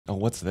Oh,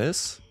 what's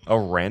this? A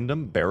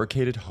random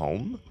barricaded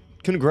home?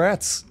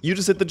 Congrats, you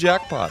just hit the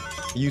jackpot.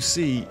 You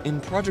see, in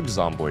Project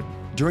Zomboid,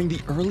 during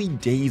the early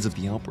days of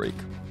the outbreak,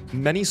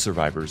 many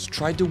survivors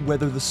tried to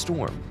weather the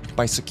storm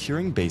by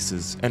securing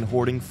bases and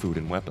hoarding food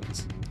and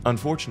weapons.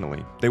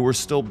 Unfortunately, they were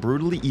still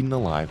brutally eaten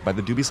alive by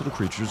the dubious little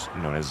creatures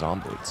known as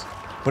zomboids.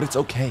 But it's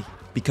okay,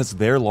 because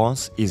their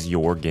loss is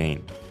your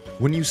gain.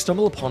 When you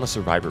stumble upon a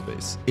survivor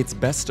base, it's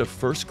best to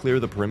first clear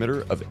the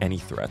perimeter of any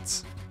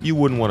threats. You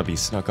wouldn't want to be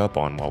snuck up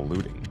on while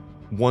looting.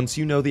 Once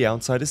you know the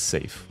outside is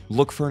safe,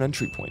 look for an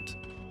entry point.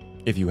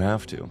 If you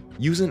have to,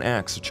 use an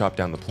axe to chop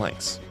down the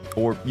planks,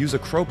 or use a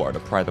crowbar to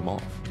pry them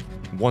off.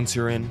 Once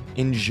you're in,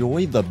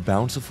 enjoy the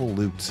bountiful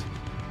loot.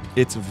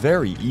 It's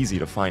very easy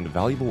to find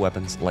valuable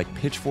weapons like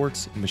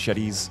pitchforks,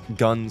 machetes,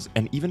 guns,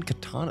 and even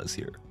katanas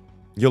here.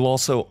 You'll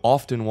also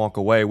often walk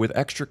away with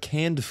extra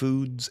canned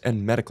foods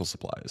and medical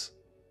supplies.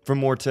 For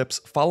more tips,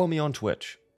 follow me on Twitch.